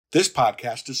This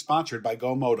podcast is sponsored by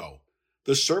GoMoto,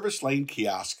 the service lane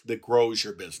kiosk that grows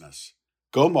your business.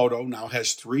 GoMoto now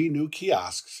has 3 new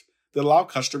kiosks that allow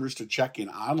customers to check in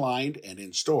online and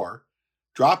in store,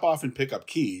 drop off and pick up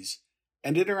keys,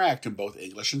 and interact in both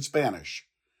English and Spanish.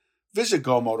 Visit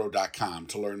GoMoto.com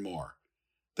to learn more.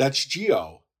 That's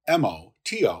GOMOTO.com.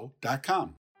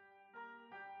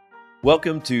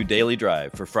 Welcome to Daily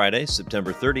Drive for Friday,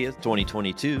 September 30th,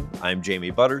 2022. I'm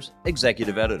Jamie Butters,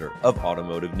 Executive Editor of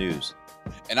Automotive News.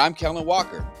 And I'm Kellen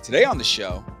Walker. Today on the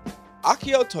show,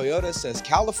 Akio Toyoda says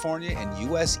California and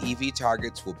U.S. EV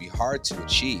targets will be hard to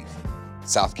achieve.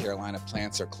 South Carolina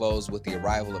plants are closed with the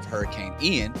arrival of Hurricane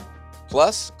Ian.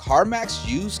 Plus, CarMax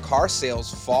used car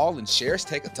sales fall and shares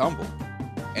take a tumble.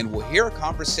 And we'll hear a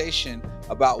conversation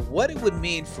about what it would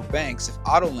mean for banks if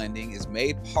auto lending is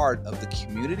made part of the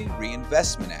Community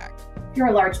Reinvestment Act. If you're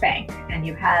a large bank and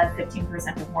you have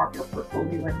 15% or more of your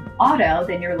portfolio in auto,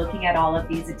 then you're looking at all of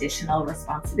these additional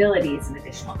responsibilities and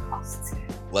additional costs.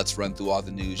 Let's run through all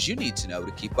the news you need to know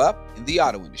to keep up in the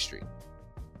auto industry.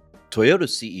 Toyota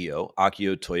CEO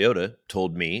Akio Toyoda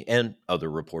told me and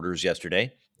other reporters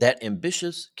yesterday that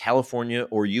ambitious California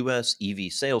or U.S.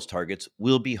 EV sales targets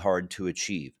will be hard to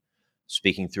achieve.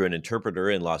 Speaking through an interpreter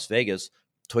in Las Vegas,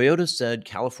 Toyota said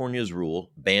California's rule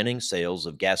banning sales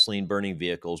of gasoline-burning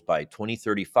vehicles by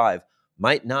 2035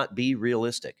 might not be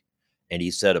realistic. And he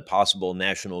said a possible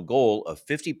national goal of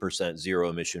 50%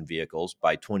 zero-emission vehicles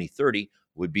by 2030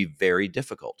 would be very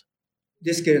difficult.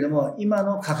 ですけれども、今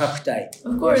の価格帯。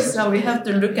Of course, we have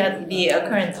to look at the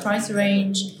current price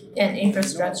range and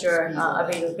infrastructure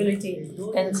availability,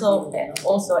 and so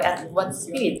also at what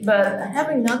speed. But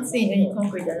having not seen any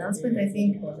concrete announcement, I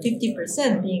think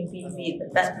 50% being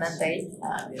BEV, that mandate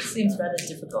seems rather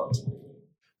difficult.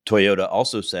 Toyota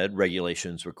also said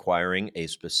regulations requiring a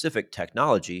specific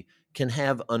technology can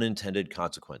have unintended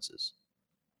consequences.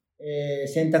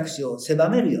 選択肢を狭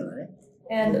めるようなね。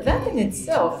And that in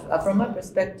itself, from my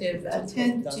perspective,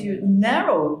 tend to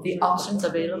narrow the options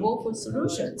available for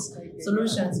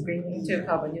solutions bringing to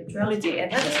carbon neutrality, and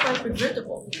that is quite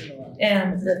regrettable.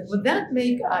 And would that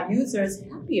make our users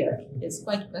happier is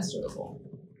quite questionable.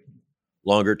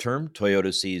 Longer term,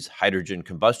 Toyota sees hydrogen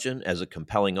combustion as a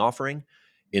compelling offering.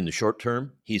 In the short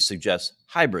term, he suggests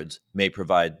hybrids may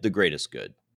provide the greatest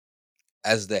good.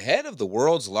 As the head of the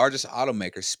world's largest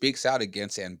automaker speaks out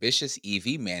against ambitious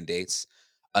EV mandates,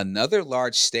 another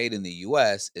large state in the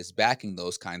U.S. is backing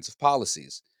those kinds of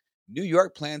policies. New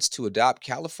York plans to adopt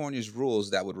California's rules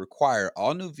that would require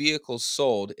all new vehicles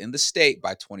sold in the state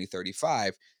by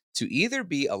 2035 to either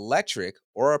be electric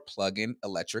or a plug-in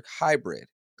electric hybrid.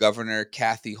 Governor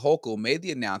Kathy Hochul made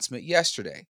the announcement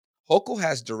yesterday. Hochul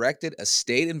has directed a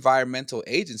state environmental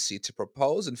agency to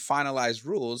propose and finalize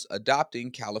rules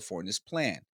adopting California's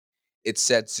plan. It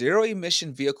sets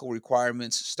zero-emission vehicle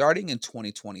requirements starting in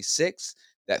 2026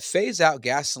 that phase out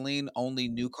gasoline-only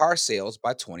new car sales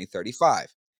by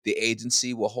 2035. The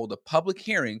agency will hold a public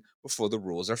hearing before the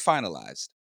rules are finalized.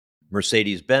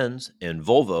 Mercedes-Benz and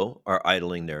Volvo are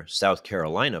idling their South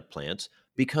Carolina plants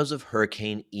because of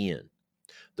Hurricane Ian.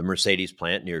 The Mercedes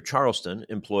plant near Charleston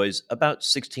employs about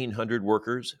 1,600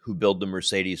 workers who build the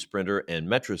Mercedes Sprinter and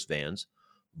Metris vans.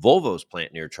 Volvo's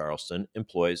plant near Charleston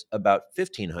employs about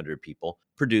 1,500 people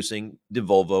producing the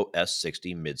Volvo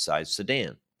S60 midsize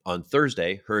sedan. On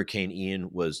Thursday, Hurricane Ian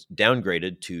was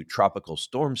downgraded to tropical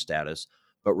storm status,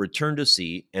 but returned to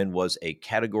sea and was a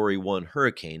Category 1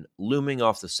 hurricane looming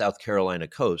off the South Carolina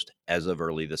coast as of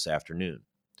early this afternoon.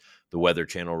 The Weather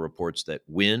Channel reports that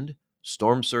wind,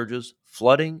 storm surges,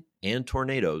 flooding, and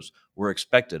tornadoes were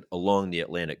expected along the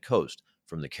Atlantic coast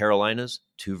from the Carolinas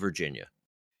to Virginia.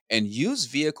 And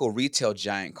used vehicle retail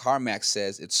giant CarMax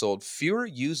says it sold fewer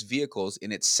used vehicles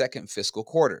in its second fiscal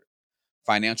quarter.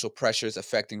 Financial pressures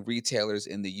affecting retailers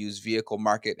in the used vehicle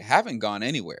market haven't gone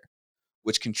anywhere,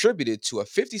 which contributed to a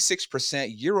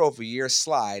 56% year-over-year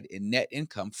slide in net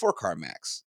income for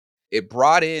CarMax. It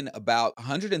brought in about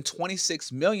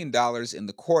 $126 million in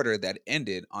the quarter that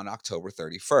ended on October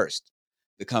 31st.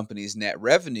 The company's net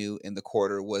revenue in the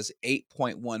quarter was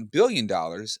 $8.1 billion,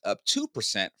 up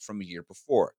 2% from a year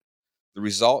before. The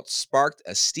results sparked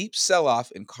a steep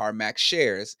sell-off in CarMax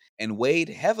shares and weighed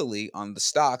heavily on the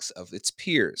stocks of its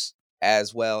peers,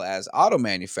 as well as auto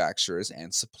manufacturers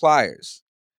and suppliers.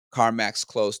 CarMax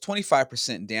closed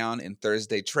 25% down in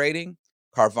Thursday trading.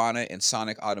 Carvana and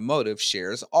Sonic Automotive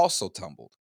shares also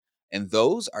tumbled. And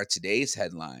those are today's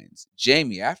headlines.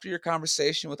 Jamie, after your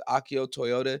conversation with Akio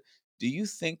Toyoda, do you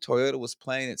think Toyota was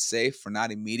playing it safe for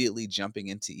not immediately jumping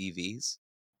into EVs?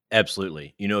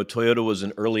 Absolutely. Toyota was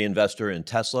an early investor in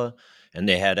Tesla, and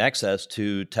they had access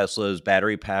to Tesla's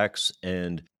battery packs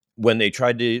and When they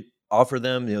tried to offer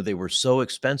them, they were so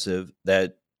expensive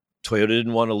that Toyota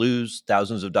didn't want to lose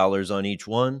thousands of dollars on each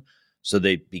one. So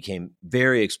they became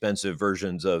very expensive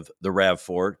versions of the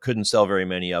RAV4, couldn't sell very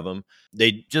many of them.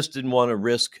 They just didn't want to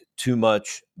risk too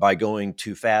much by going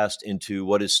too fast into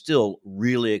what is still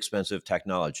really expensive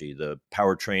technology. The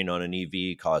powertrain on an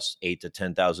EV costs $8,000 to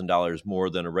 $10,000 more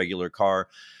than a regular car.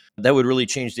 That would really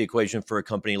change the equation for a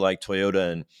company like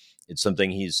Toyota, and it's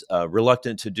something he's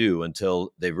reluctant to do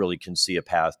until they really can see a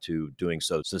path to doing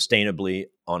so sustainably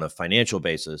on a financial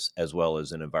basis as well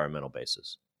as an environmental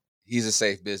basis. He's a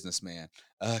safe businessman.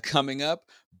 Coming up,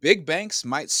 big banks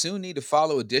might soon need to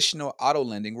follow additional auto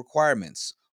lending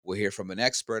requirements. We'll hear from an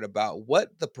expert about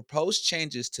what the proposed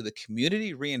changes to the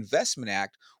Community Reinvestment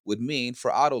Act would mean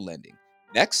for auto lending.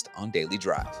 Next on Daily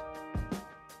Drive.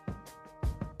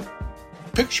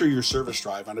 Picture your service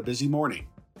drive on a busy morning.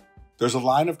 There's a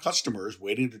line of customers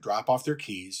waiting to drop off their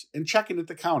keys and check in at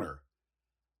the counter.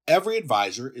 Every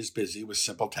advisor is busy with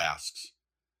simple tasks.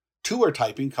 2 are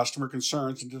typing customer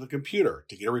concerns into the computer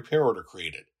to get a repair order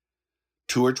created.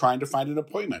 2 are trying to find an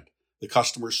appointment the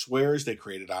customer swears they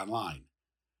created online.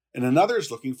 And another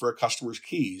is looking for a customer's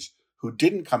keys who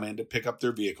didn't come in to pick up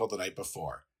their vehicle the night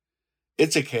before.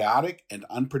 It's a chaotic and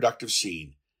unproductive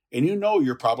scene, and you know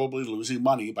you're probably losing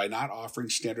money by not offering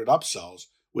standard upsells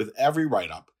with every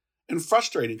write-up and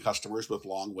frustrating customers with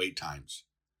long wait times.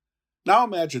 Now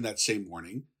imagine that same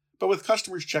morning, but with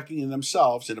customers checking in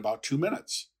themselves in about 2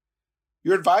 minutes.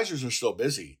 Your advisors are still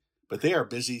busy, but they are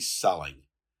busy selling.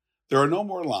 There are no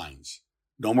more lines,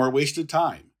 no more wasted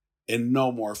time, and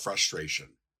no more frustration.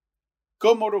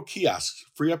 GoMoto kiosks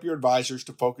free up your advisors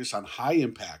to focus on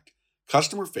high-impact,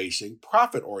 customer-facing,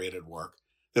 profit-oriented work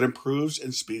that improves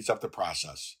and speeds up the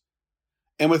process.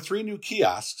 And with 3 new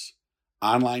kiosks,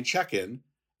 online check-in,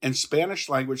 and Spanish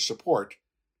language support,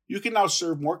 you can now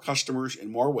serve more customers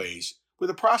in more ways with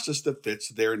a process that fits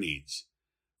their needs.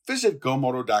 Visit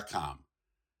GoMoto.com.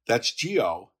 That's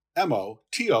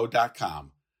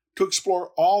GOMOTO.com to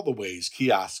explore all the ways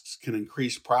kiosks can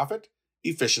increase profit,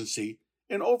 efficiency,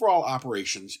 and overall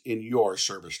operations in your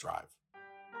service drive.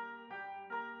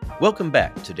 Welcome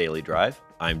back to Daily Drive.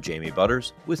 I'm Jamie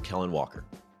Butters with Kellen Walker.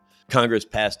 Congress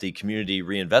passed the Community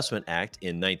Reinvestment Act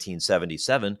in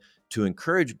 1977 to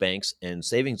encourage banks and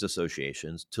savings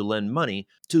associations to lend money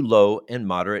to low and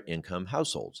moderate income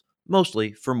households,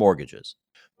 mostly for mortgages.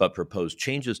 But proposed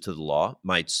changes to the law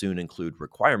might soon include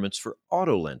requirements for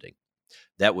auto lending.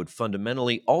 That would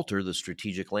fundamentally alter the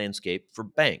strategic landscape for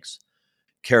banks.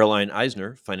 Caroline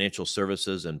Eisner, financial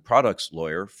services and products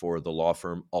lawyer for the law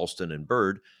firm Alston &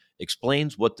 Bird,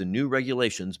 explains what the new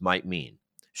regulations might mean.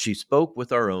 She spoke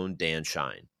with our own Dan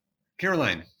Shine.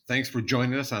 Caroline, thanks for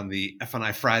joining us on the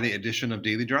F&I Friday edition of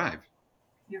Daily Drive.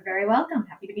 You're very welcome.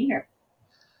 Happy to be here.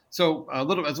 So as a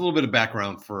little bit of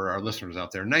background for our listeners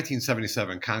out there, in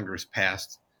 1977, Congress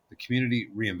passed the Community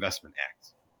Reinvestment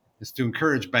Act. It's to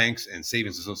encourage banks and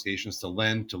savings associations to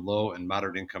lend to low and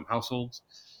moderate income households.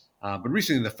 But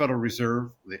recently, the Federal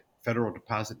Reserve, the Federal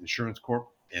Deposit Insurance Corp,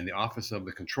 and the Office of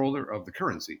the Comptroller of the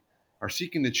Currency are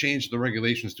seeking to change the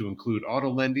regulations to include auto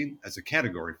lending as a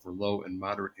category for low and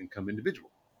moderate income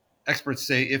individuals. Experts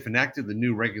say if enacted, the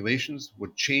new regulations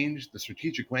would change the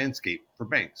strategic landscape for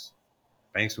banks.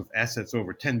 Banks with assets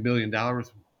over $10 billion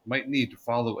might need to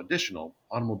follow additional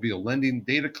automobile lending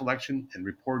data collection and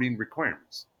reporting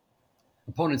requirements.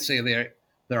 Opponents say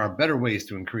there are better ways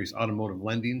to increase automotive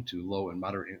lending to low and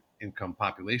moderate income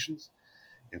populations.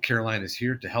 And Caroline is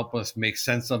here to help us make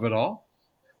sense of it all.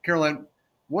 Caroline,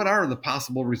 what are the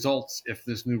possible results if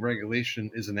this new regulation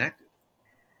is enacted?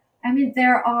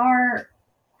 There are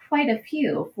quite a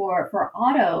few. For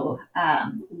auto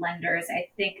lenders, I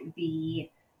think the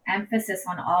emphasis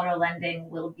on auto lending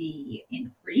will be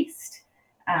increased.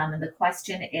 And the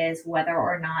question is whether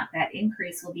or not that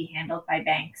increase will be handled by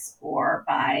banks or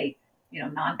by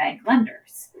non-bank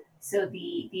lenders. So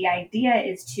the idea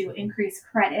is to increase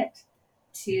credit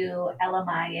to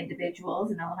LMI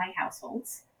individuals and LMI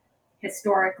households.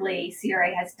 Historically,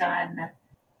 CRA has done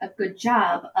a good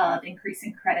job of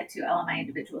increasing credit to LMI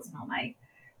individuals and LMI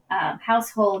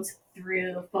households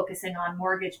through focusing on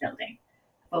mortgage building,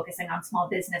 focusing on small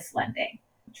business lending,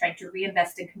 trying to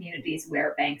reinvest in communities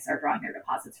where banks are drawing their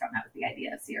deposits from. That was the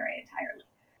idea of CRA entirely.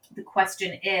 The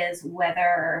question is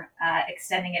whether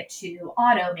extending it to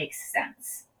auto makes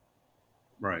sense.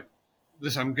 Right.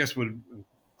 This, I guess, would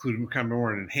include kind of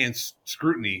more an enhanced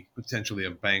scrutiny, potentially,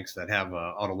 of banks that have an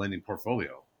auto lending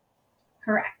portfolio.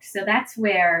 Correct. So that's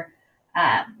where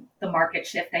the market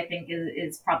shift, I think,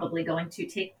 is probably going to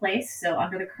take place. So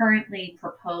under the currently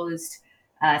proposed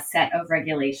set of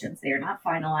regulations. They are not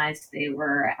finalized. They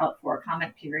were out for a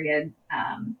comment period.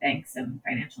 Banks and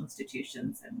financial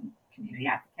institutions and community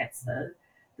advocates, the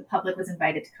public was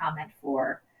invited to comment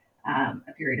for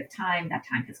a period of time. That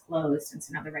time has closed, and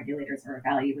so now the regulators are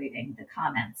evaluating the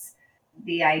comments.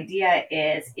 The idea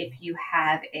is if you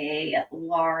have a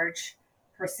large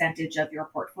percentage of your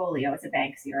portfolio as a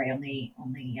bank, CRA only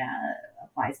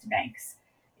applies to banks.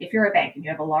 If you're a bank and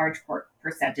you have a large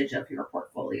percentage of your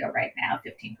portfolio right now,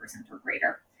 15% or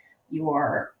greater,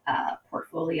 your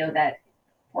portfolio, that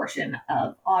portion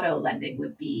of auto lending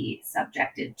would be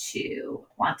subjected to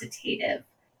quantitative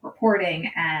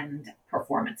reporting and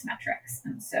performance metrics.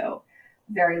 And so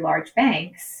very large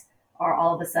banks are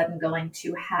all of a sudden going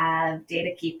to have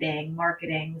data keeping,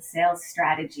 marketing, sales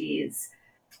strategies.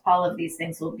 All of these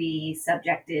things will be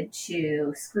subjected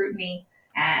to scrutiny,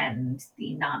 and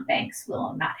the non-banks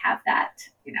will not have that,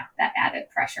 that added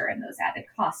pressure and those added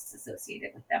costs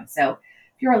associated with them. So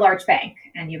if you're a large bank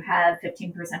and you have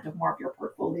 15% or more of your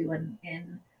portfolio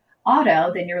in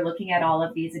auto, then you're looking at all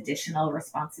of these additional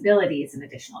responsibilities and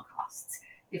additional costs.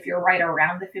 If you're right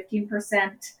around the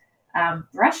 15%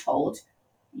 threshold,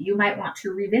 you might want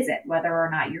to revisit whether or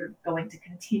not you're going to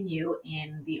continue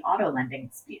in the auto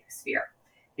lending sphere.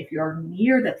 If you're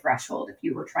near the threshold, if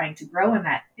you were trying to grow in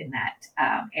that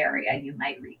area, you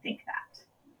might rethink that.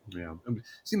 Yeah, it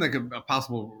seemed like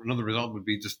another result would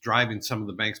be just driving some of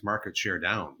the bank's market share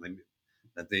down.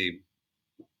 That they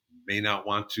may not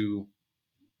want to,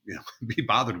 be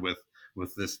bothered with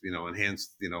this,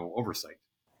 enhanced, oversight.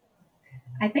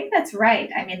 I think that's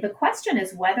right. I mean, the question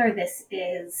is whether this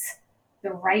is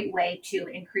the right way to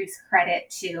increase credit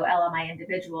to LMI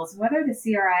individuals, and whether the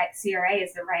CRA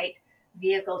is the right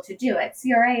vehicle to do it.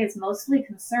 CRA is mostly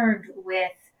concerned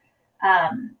with,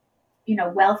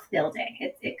 wealth building.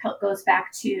 It goes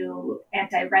back to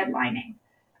anti-redlining.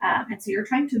 And so you're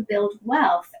trying to build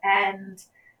wealth and,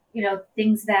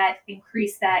 things that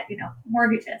increase that,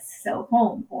 mortgages. So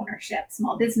home ownership,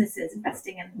 small businesses,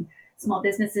 investing in small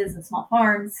businesses and small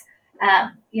farms.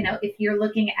 If you're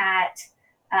looking at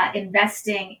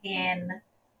investing in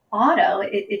auto,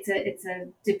 it's a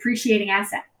depreciating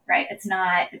asset, right? It's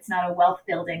not a wealth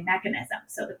building mechanism.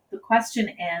 So the question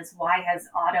is, why has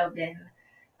auto been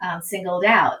singled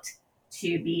out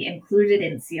to be included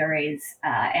in CRA's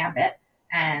ambit?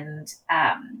 And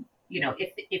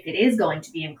if it is going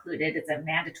to be included as a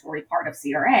mandatory part of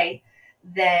CRA,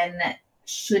 then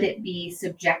should it be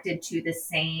subjected to the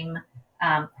same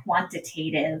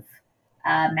quantitative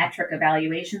metric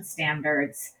evaluation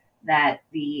standards that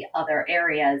the other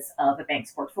areas of a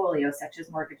bank's portfolio, such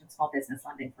as mortgage and small business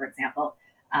lending, for example,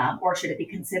 or should it be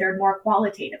considered more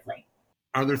qualitatively?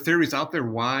 Are there theories out there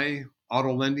why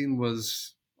auto lending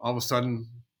was all of a sudden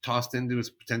tossed into as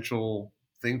a potential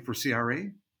thing for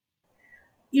CRA?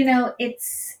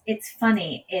 It's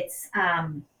funny. It's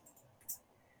an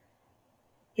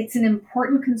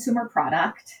important consumer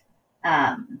product.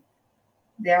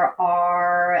 There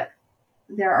are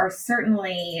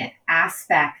certainly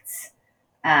aspects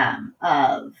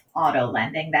of auto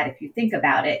lending that, if you think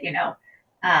about it,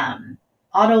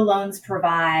 auto loans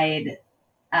provide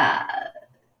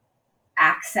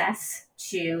access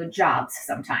to jobs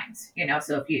sometimes.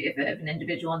 So if an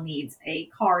individual needs a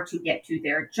car to get to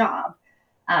their job,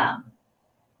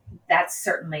 that's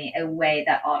certainly a way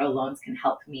that auto loans can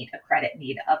help meet a credit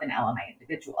need of an LMI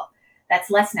individual. That's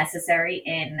less necessary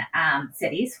in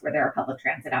cities where there are public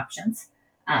transit options.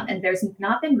 And there's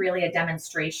not been really a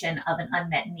demonstration of an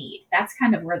unmet need. That's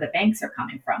kind of where the banks are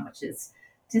coming from, which is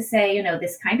to say,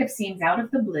 this kind of seems out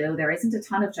of the blue. There isn't a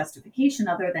ton of justification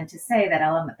other than to say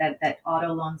that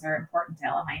auto loans are important to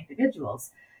LMI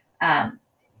individuals.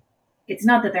 It's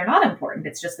not that they're not important.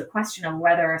 It's just the question of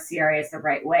whether a CRA is the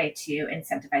right way to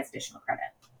incentivize additional credit.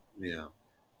 Yeah.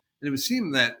 And it would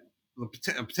seem that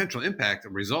a potential impact, a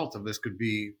result of this could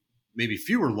be maybe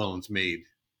fewer loans made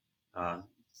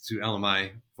to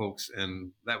LMI folks.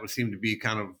 And that would seem to be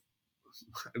kind of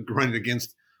running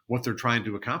against what they're trying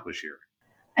to accomplish here.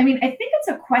 I mean, I think it's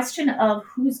a question of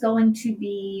who's going to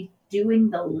be doing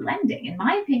the lending. In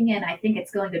my opinion, I think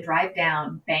it's going to drive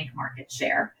down bank market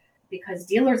share, because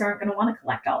dealers aren't going to want to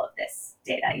collect all of this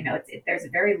data. There's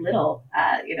very little,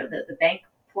 the bank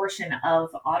portion of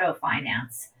auto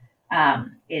finance of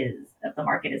the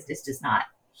market is just not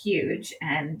huge.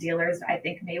 And dealers, I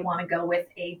think, may want to go with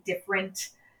a different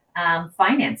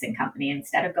financing company.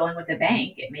 Instead of going with a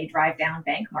bank, it may drive down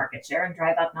bank market share and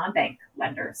drive up non-bank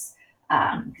lenders.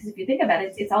 Because if you think about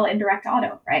it, it's all indirect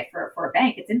auto, right? For a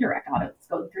bank, it's indirect auto. It's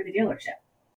going through the dealership.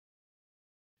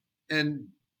 And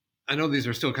I know these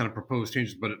are still kind of proposed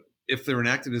changes, but if they're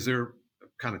enacted, is there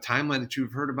kind of timeline that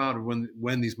you've heard about, or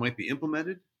when these might be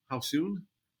implemented? How soon?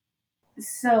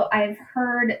 So I've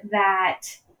heard that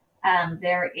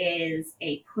there is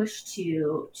a push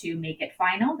to make it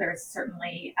final. There's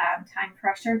certainly time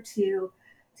pressure to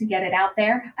get it out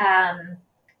there.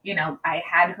 I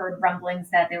had heard rumblings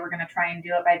that they were going to try and do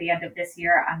it by the end of this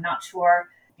year. I'm not sure,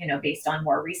 based on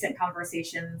more recent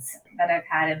conversations that I've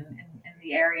had in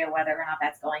the area, whether or not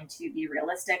that's going to be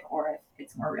realistic, or if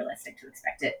it's more realistic to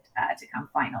expect it to come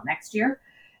final next year.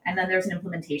 And then there's an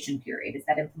implementation period. Is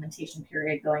that implementation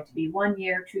period going to be 1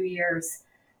 year, 2 years?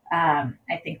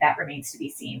 I think that remains to be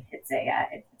seen. It's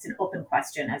an open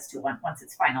question as to once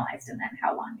it's finalized, and then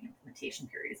how long the implementation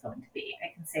period is going to be.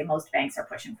 I can say most banks are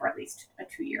pushing for at least a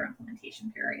 2-year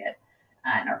implementation period,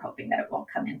 and are hoping that it won't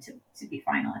come into to be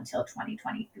final until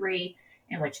 2023.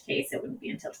 In which case, it wouldn't be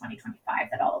until 2025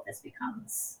 that all of this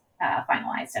becomes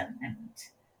finalized and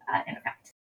in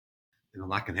effect. And a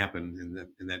lot can happen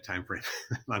in that time frame.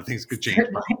 A lot of things could change.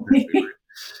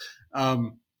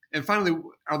 And finally,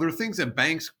 are there things that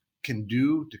banks can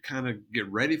do to kind of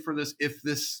get ready for this if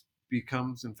this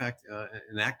becomes, in fact,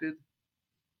 enacted?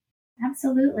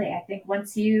 Absolutely. I think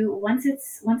once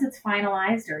it's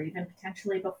finalized, or even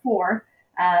potentially before,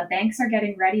 banks are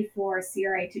getting ready for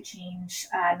CRA to change,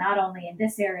 not only in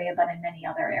this area but in many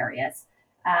other areas.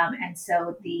 And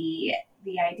so the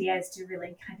idea is to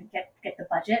really kind of get the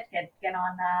budget,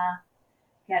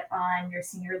 get on your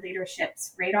senior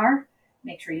leadership's radar.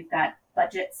 Make sure you've got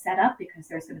budget set up, because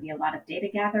there's going to be a lot of data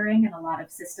gathering and a lot of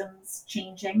systems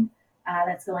changing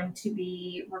that's going to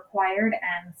be required.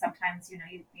 And sometimes, you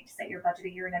need to set your budget a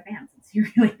year in advance. And so you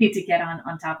really need to get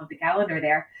on top of the calendar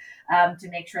there to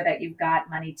make sure that you've got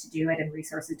money to do it and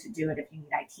resources to do it. If you need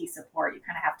IT support, you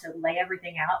kind of have to lay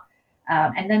everything out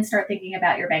and then start thinking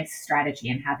about your bank's strategy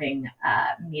and having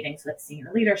meetings with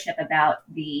senior leadership about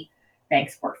the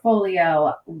bank's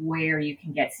portfolio, where you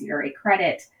can get CRA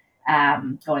credit.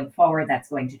 Going forward, that's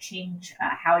going to change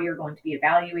how you're going to be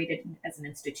evaluated as an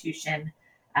institution.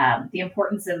 The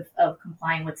importance of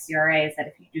complying with CRA is that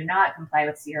if you do not comply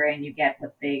with CRA and you get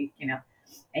what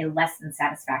a less than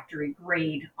satisfactory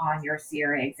grade on your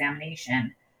CRA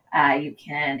examination,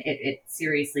 it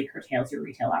seriously curtails your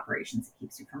retail operations. It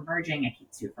keeps you from merging. It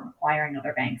keeps you from acquiring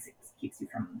other banks. It keeps you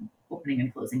from opening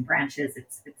and closing branches.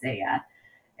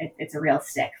 It's a real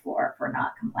stick for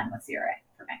not complying with CRA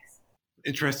for banks.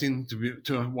 Interesting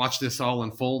to watch this all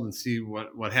unfold and see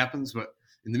what happens. But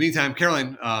in the meantime,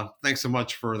 Caroline, thanks so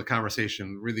much for the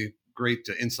conversation. Really great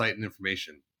insight and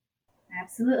information.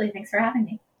 Absolutely. Thanks for having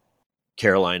me.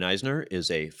 Caroline Eisner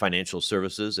is a financial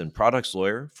services and products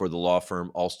lawyer for the law firm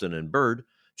Alston & Bird.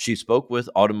 She spoke with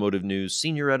Automotive News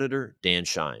senior editor Dan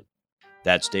Shine.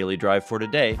 That's Daily Drive for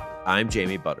today. I'm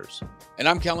Jamie Butters. And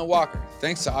I'm Kellen Walker.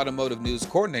 Thanks to Automotive News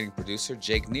coordinating producer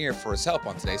Jake Neer for his help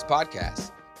on today's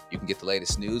podcast. You can get the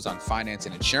latest news on finance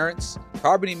and insurance,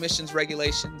 carbon emissions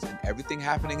regulations, and everything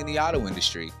happening in the auto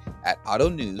industry at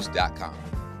autonews.com.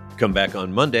 Come back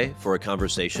on Monday for a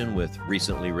conversation with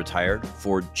recently retired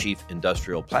Ford Chief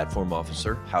Industrial Platform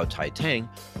Officer Hau Tai-Tang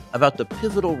about the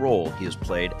pivotal role he has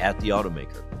played at the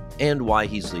automaker and why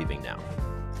he's leaving now.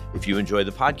 If you enjoy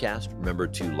the podcast, remember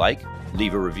to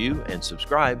leave a review, and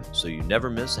subscribe so you never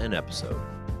miss an episode.